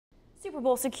Super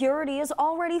Bowl security is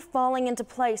already falling into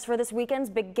place for this weekend's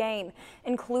big game,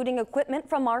 including equipment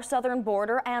from our southern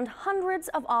border and hundreds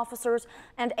of officers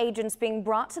and agents being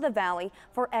brought to the valley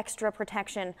for extra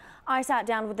protection. I sat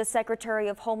down with the Secretary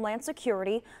of Homeland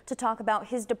Security to talk about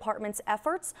his department's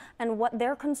efforts and what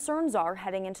their concerns are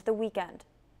heading into the weekend.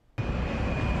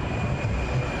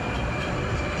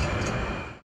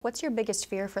 What's your biggest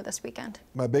fear for this weekend?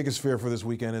 My biggest fear for this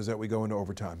weekend is that we go into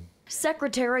overtime.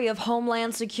 Secretary of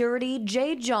Homeland Security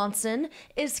Jay Johnson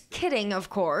is kidding, of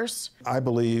course. I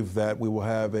believe that we will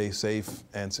have a safe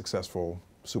and successful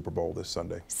Super Bowl this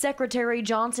Sunday. Secretary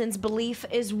Johnson's belief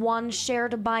is one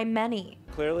shared by many.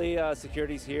 Clearly,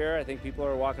 security's here. I think people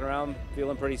are walking around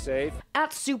feeling pretty safe.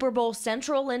 At Super Bowl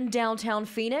Central in downtown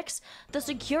Phoenix, the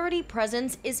security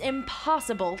presence is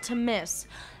impossible to miss.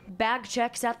 Bag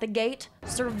checks at the gate,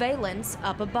 surveillance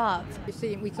up above.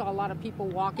 We saw a lot of people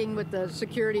walking with the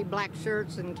security black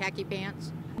shirts and khaki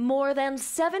pants. More than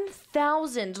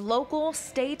 7,000 local,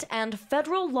 state, and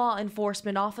federal law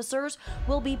enforcement officers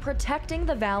will be protecting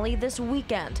the valley this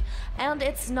weekend. And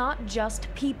it's not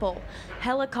just people.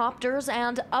 Helicopters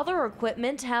and other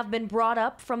equipment have been brought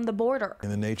up from the border. In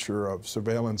the nature of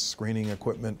surveillance, screening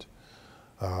equipment,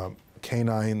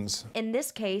 canines. In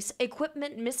this case,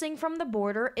 equipment missing from the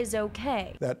border is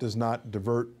okay. That does not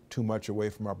divert too much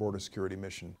away from our border security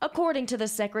mission. According to the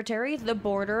Secretary, the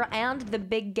border and the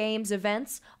big games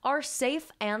events are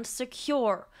safe and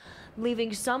secure,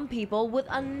 leaving some people with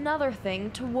another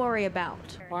thing to worry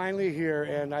about. Finally here,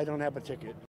 and I don't have a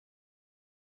ticket.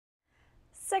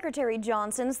 Secretary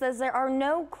Johnson says there are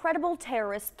no credible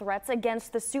terrorist threats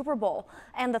against the Super Bowl,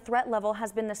 and the threat level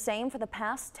has been the same for the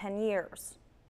past 10 years.